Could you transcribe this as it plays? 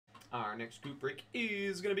Our next group break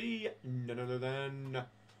is going to be none other than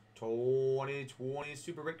 2020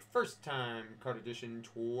 Super Break First Time Card Edition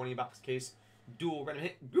 20 box case dual random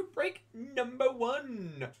hit group break number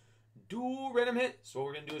 1. Dual random hit. So what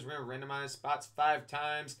we're going to do is we're going to randomize spots 5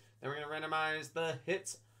 times. Then we're going to randomize the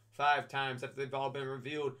hits 5 times after they've all been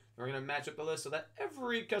revealed. Then we're going to match up the list so that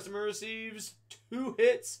every customer receives 2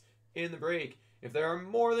 hits in the break. If there are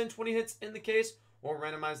more than 20 hits in the case, we'll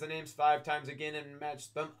randomize the names 5 times again and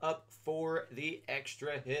match them up for the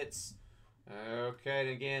extra hits. Okay, and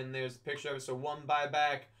again, there's a picture of it. So 1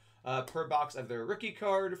 buyback per box of their rookie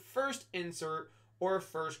card, first insert, or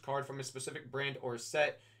first card from a specific brand or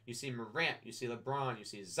set. You see Morant, you see LeBron, you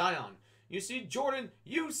see Zion, you see Jordan,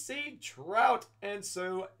 you see Trout, and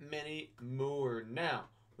so many more. Now,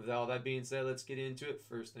 with all that being said, let's get into it.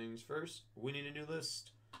 First things first, we need a new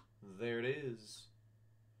list. There it is.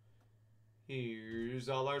 Here's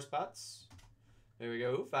all our spots. There we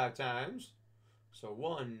go, 5 times. So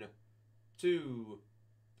 1, 2,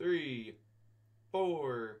 3,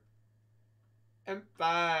 4, and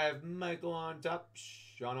 5. Michael on top,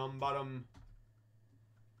 Sean on bottom.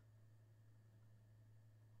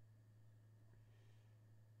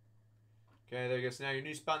 Okay, there you go. So now your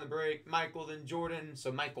new spot in the break. Michael, then Jordan.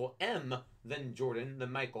 So Michael M, then Jordan,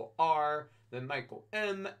 then Michael R, then Michael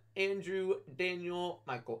M, Andrew, Daniel,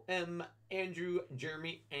 Michael M, Andrew,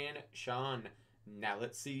 Jeremy, and Sean. Now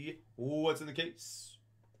let's see what's in the case.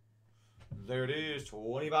 There it is,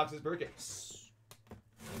 20 boxes per case.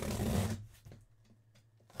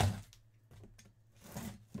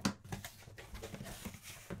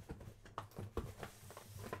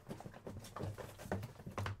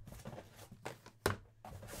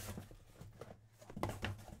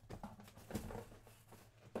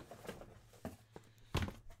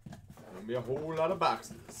 Gonna be a whole lot of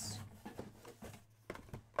boxes.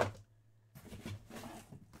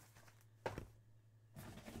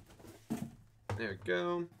 There we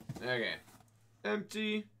go. Okay.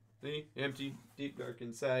 Empty. See? Empty. Deep dark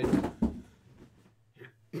inside.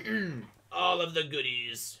 All of the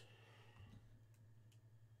goodies.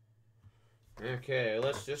 Okay,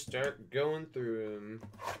 let's just start going through them.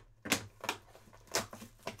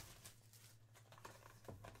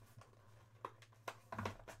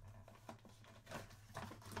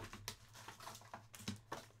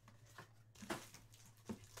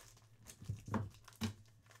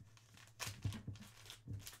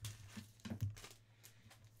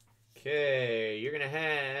 Okay, you're going to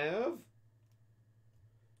have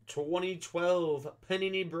 2012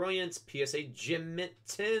 Panini Brilliance PSA Gem Mint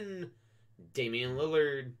 10, Damian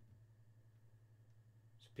Lillard.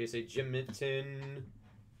 PSA Gem Mint 10,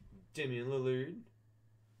 Damian Lillard.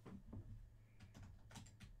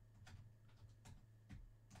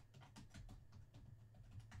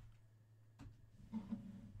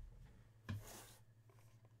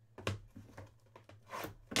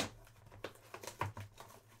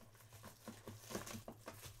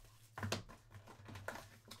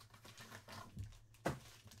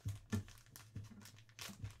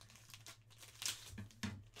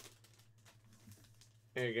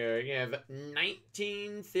 There you go. You have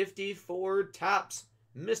 1954 Topps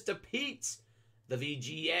Mr. Pete's, the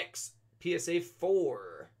VGX PSA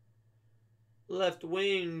 4. Left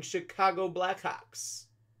wing Chicago Blackhawks.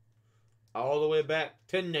 All the way back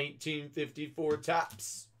to 1954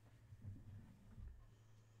 Topps.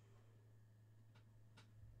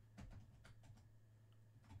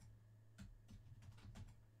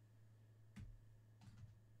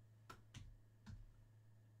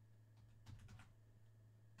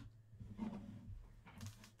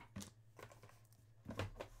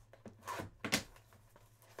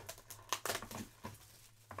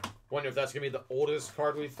 Wonder if that's going to be the oldest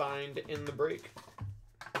card we find in the break.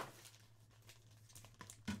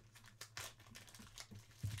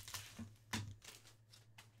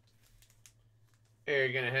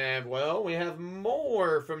 You're going to have, well, we have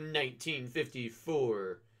more from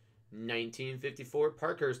 1954. 1954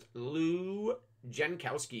 Parkhurst, Lou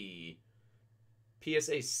Jankowski.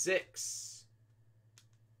 PSA 6.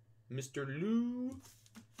 Mr. Lou.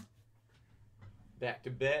 Back to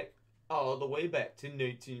back. All the way back to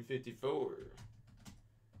 1954.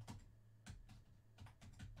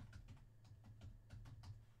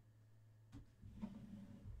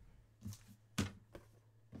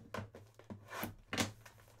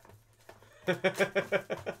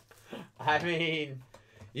 I mean,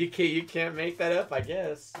 you can't make that up, I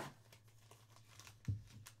guess.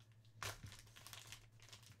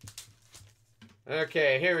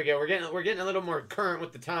 Okay, here we go. We're getting a little more current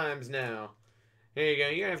with the times now. Here you go.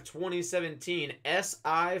 You're going to have 2017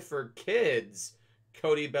 SI for Kids.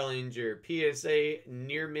 Cody Bellinger, PSA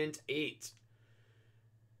Near Mint 8.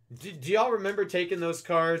 Do y'all remember taking those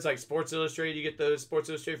cards like Sports Illustrated? You get those Sports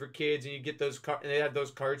Illustrated for kids, and you get those and they had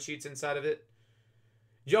those card sheets inside of it.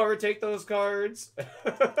 Did y'all ever take those cards?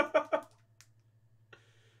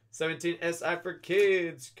 17 SI for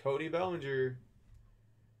kids, Cody Bellinger.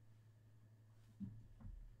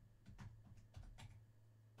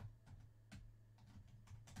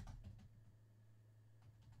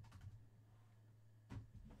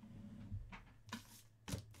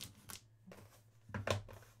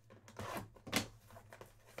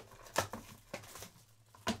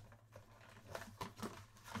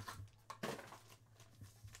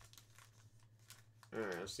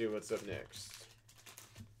 Alright, let's see what's up next.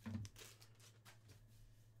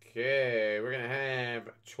 Okay, we're going to have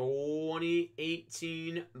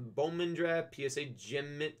 2018 Bowman Draft PSA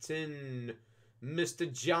Jim Minton,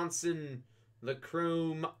 Mr. Johnson, the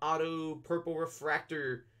Chrome Auto Purple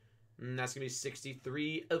Refractor. And that's going to be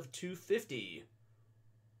 63 of 250.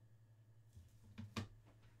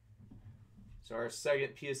 So our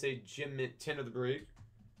second PSA Jim Mint 10 of the break.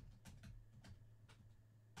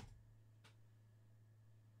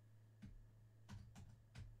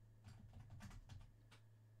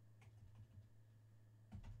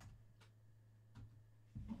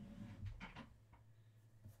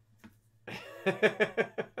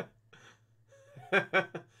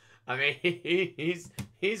 I mean,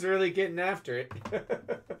 he's really getting after it.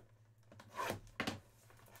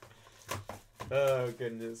 Oh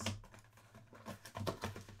goodness.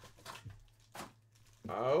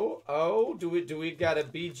 Oh, do we got a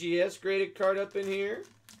BGS graded card up in here?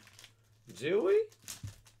 Do we?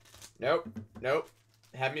 Nope.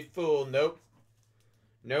 Had me fooled. Nope.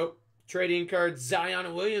 Trading card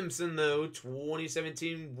Zion Williamson, though.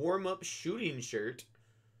 2017 warm-up shooting shirt.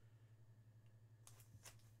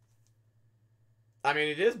 I mean,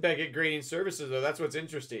 it is Beckett Grading Services, though. That's what's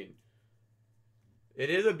interesting. It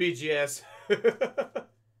is a BGS.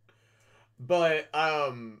 But,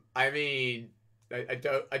 I mean, I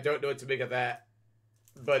don't know what to make of that.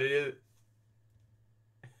 But it is...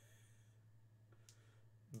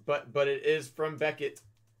 But it is from Beckett.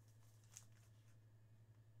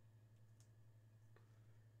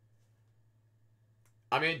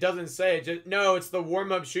 I mean, it doesn't say. No, it's the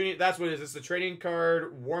warm-up shooting. That's what it is. It's the trading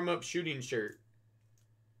card warm-up shooting shirt.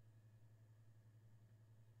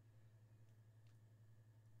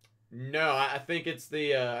 No, I think it's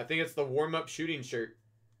the warm-up shooting shirt.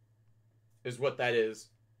 Is what that is.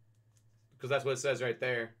 Because that's what it says right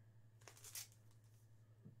there.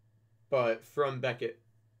 But from Beckett.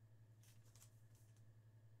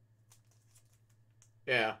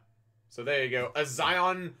 Yeah. So there you go. A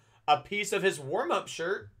Zion... A piece of his warm-up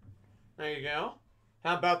shirt. There you go.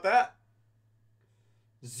 How about that?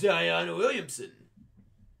 Zion Williamson.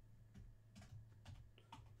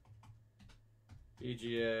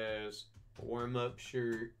 BGS warm-up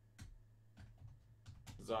shirt.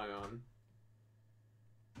 Zion.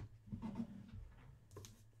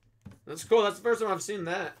 That's cool. That's the first time I've seen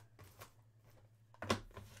that.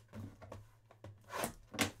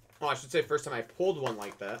 Oh, I should say first time I pulled one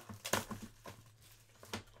like that.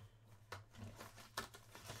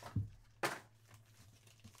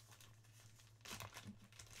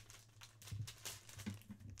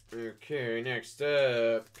 Okay, next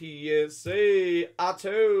up, PSA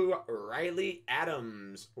Auto Riley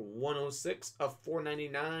Adams, 106 of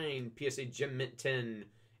 499. PSA Jim Mint 10,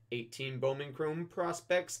 18 Bowman Chrome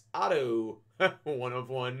Prospects Auto, 1 of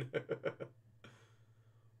 1.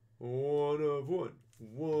 1 of 1.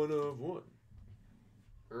 1 of 1.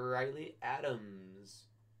 Riley Adams.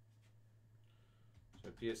 So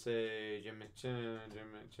PSA Jim Mint 10,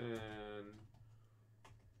 Jim Mint 10.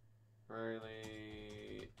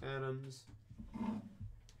 Riley Adams.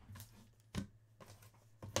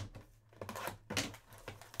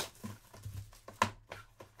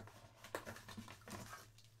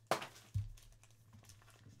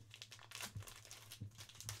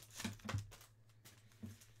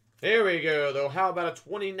 There we go, though. How about a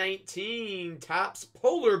 2019 Topps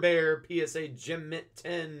Polar Bear PSA Jim Mint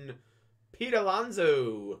 10, Pete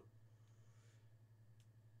Alonso.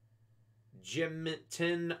 Jim Mint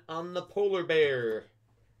 10 on the Polar Bear.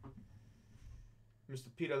 Mr.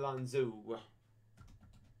 Pete Alonso.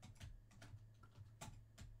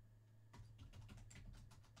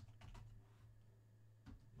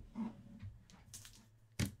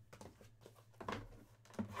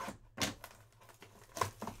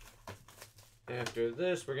 After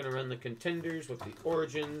this, we're going to run the Contenders with the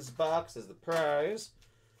Origins box as the prize.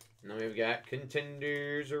 And then we've got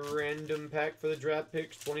Contenders, a random pack for the draft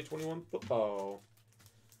picks 2021 football.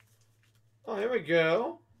 Oh, here we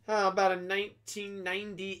go. How about a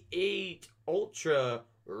 1998 Ultra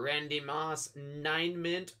Randy Moss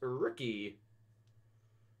 9-mint rookie?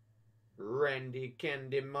 Randy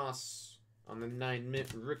Candy Moss on the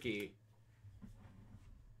 9-mint rookie.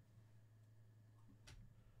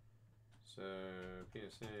 So,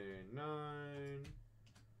 PSA 9,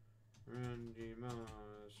 Randy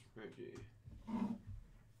Moss rookie.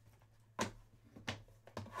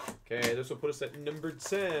 Okay, this will put us at number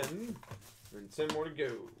 10. And 10 more to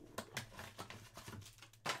go.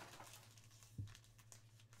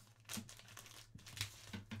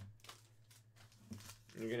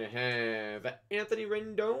 You're going to have Anthony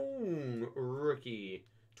Rendon, rookie.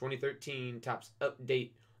 2013 Topps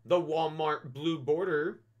Update. The Walmart blue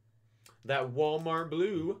border. That Walmart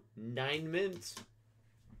blue, 9-mint.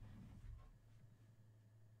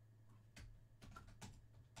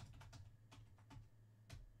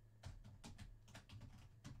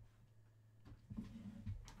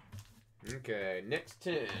 Okay, next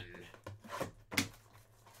 10.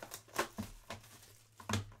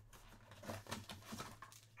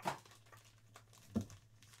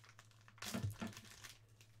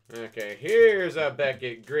 Okay, here's a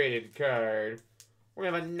Beckett graded card. We're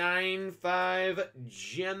going to have a 9-5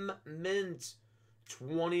 Gem Mint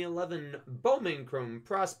 2011 Bowman Chrome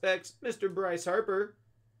Prospects, Mr. Bryce Harper.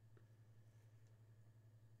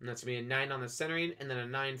 And that's going to be a 9 on the centering, and then a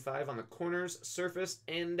 9-5 on the corners, surface,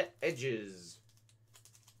 and edges.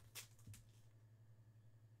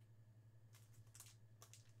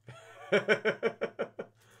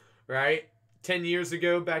 Right? 10 years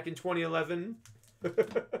ago, back in 2011.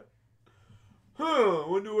 Huh,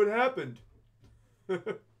 wonder what happened.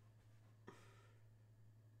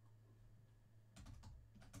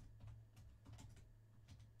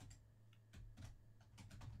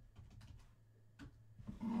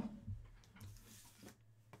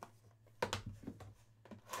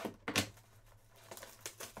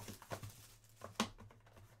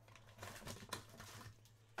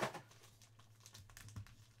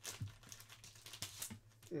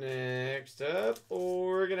 Next up,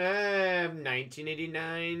 we're going to have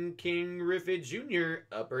 1989 King Griffey Jr.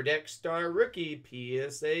 Upper Deck Star Rookie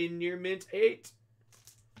PSA Near Mint 8.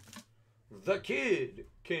 The Kid,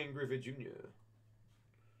 King Griffey Jr.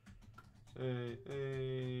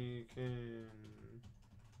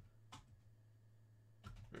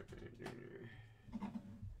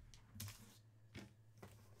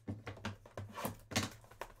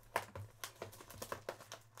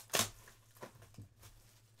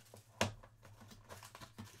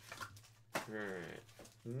 Alright,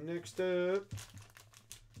 next up,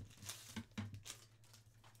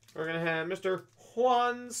 we're going to have Mr.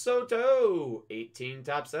 Juan Soto, 18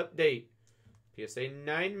 Topps Update, PSA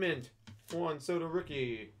 9-mint, Juan Soto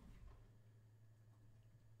rookie.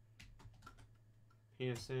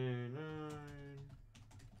 PSA 9,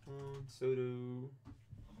 Juan Soto.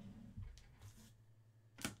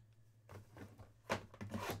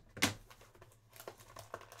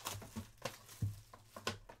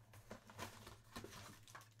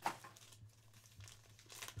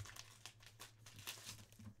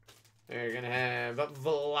 They're going to have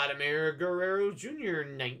Vladimir Guerrero Jr.,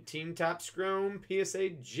 19 Topps Chrome, PSA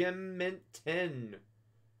Gem Mint 10.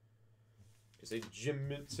 PSA Gem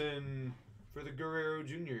Mint 10 for the Guerrero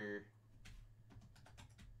Jr.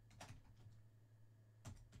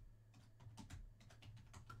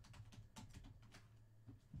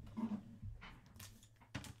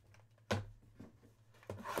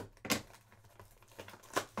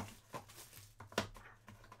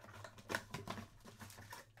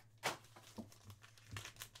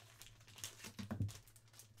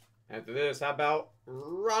 After this, how about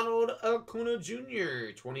Ronald Acuna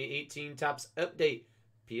Jr., 2018 Topps Update.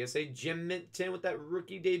 PSA Gem Mint 10 with that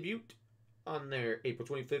rookie debut on there, April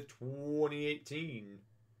 25th, 2018.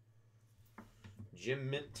 Gem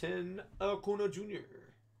Mint 10, Acuna Jr.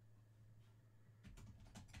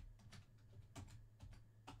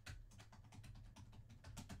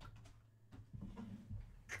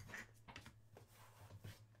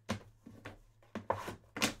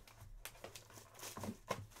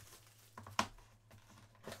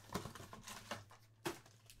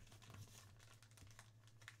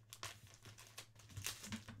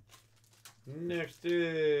 Next up,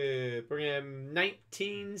 we're going to have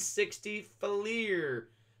 1960 Fleer,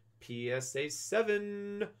 PSA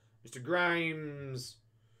 7, Mr. Grimes.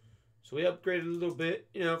 So we upgraded a little bit,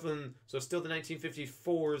 you know, so still the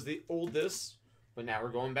 1954 is the oldest, but now we're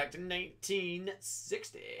going back to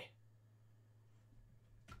 1960.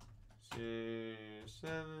 7,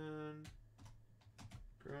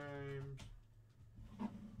 Grimes.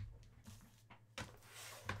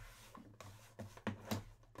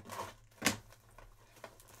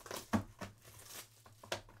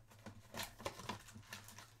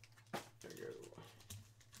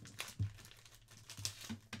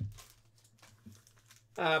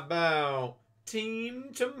 About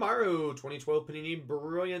Team Tomorrow 2012 Panini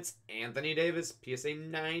Brilliance Anthony Davis PSA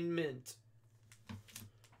 9 mint.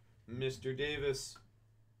 Mr. Davis.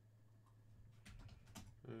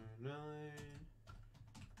 9.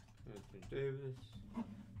 Anthony Davis.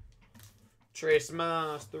 Trace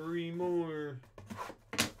Moss, 3 more.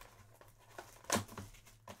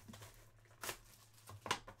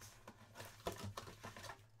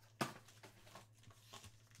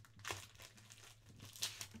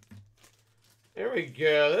 There we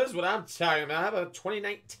go. This is what I'm talking about. How about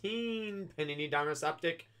 2019 Panini Diamond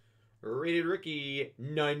Optic Rated Rookie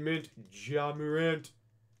 9 mint Ja Morant.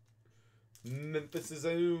 Memphis'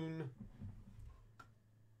 own.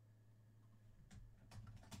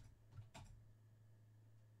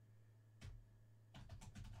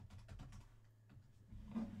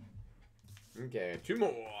 Okay, 2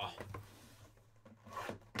 more.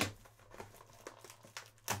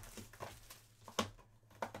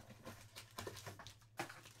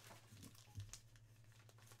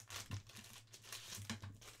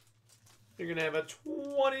 You're going to have a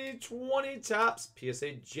 2020 Topps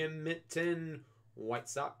PSA Jim Minton White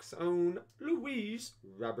Sox own Luis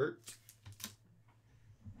Robert.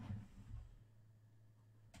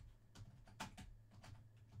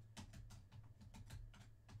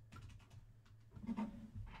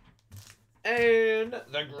 And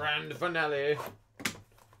the grand finale.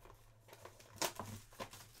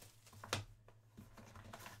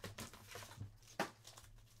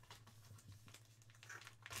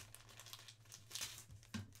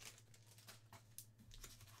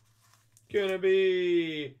 Gonna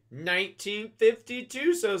be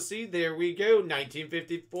 1952. So see, there we go.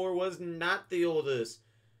 1954 was not the oldest.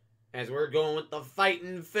 As we're going with the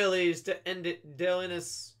Fighting Phillies to end it,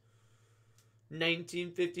 Dellinus.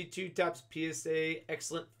 1952 Topps PSA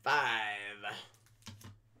Excellent 5.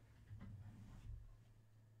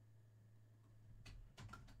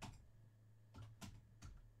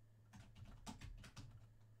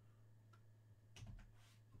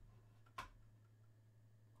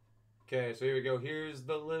 Okay, so here we go. Here's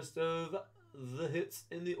the list of the hits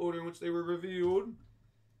in the order in which they were revealed.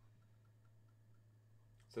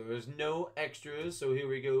 So there's no extras. So here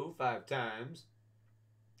we go 5 times.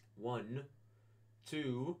 1,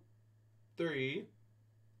 2, 3,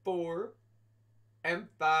 4, and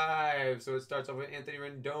 5. So it starts off with Anthony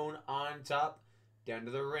Rendon on top, down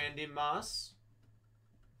to the Randy Moss.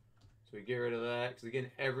 So we get rid of that because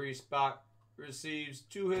again, every spot receives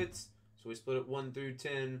 2 hits. So we split it 1 through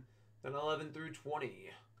 10, then 11 through 20.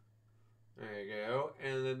 There you go.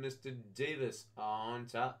 And then Mr. Davis on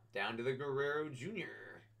top, down to the Guerrero Jr.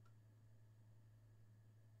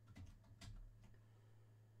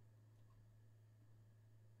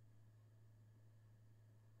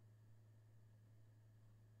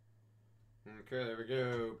 Okay, there we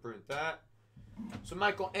go. Print that. So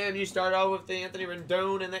Michael M, you start out with the Anthony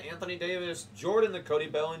Rendon and the Anthony Davis. Jordan, the Cody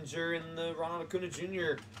Bellinger, and the Ronald Acuna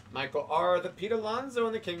Jr. Michael R, the Pete Alonso,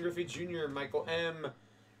 and the Ken Griffey Jr. Michael M,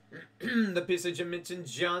 the PSA Jim Minton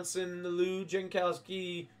Johnson, the Lou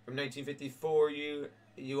Jankowski from 1954.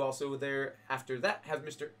 You also there after that have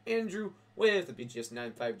Mr. Andrew with the BGS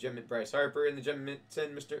 95 Jim Mint Bryce Harper, and the Jim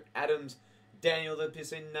Minton Mr. Adams, Daniel, the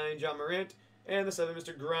PSA 9 John Morant, and the 7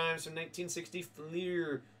 Mr. Grimes from 1960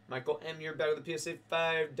 Fleer. Michael M, you're back with the PSA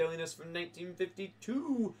 5 Deliness from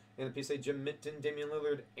 1952. And the PSA Jim Minton, Damian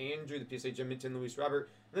Lillard, Andrew, the PSA Jim Minton, Luis Robert,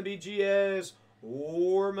 and the BGS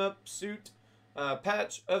warm-up suit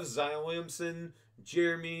patch of Zion Williamson,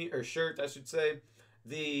 Jeremy, or shirt, I should say.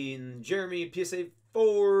 The Jeremy PSA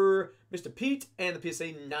 4, Mr. Pete, and the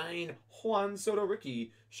PSA 9 Juan Soto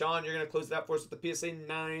rookie. Sean, you're going to close that for us with the PSA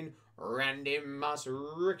 9 Randy Moss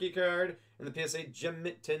rookie card, and the PSA Jim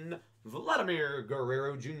Minton Vladimir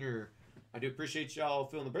Guerrero Jr. I do appreciate y'all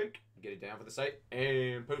filling the break. Get it down for the site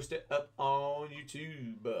and post it up on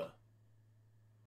YouTube.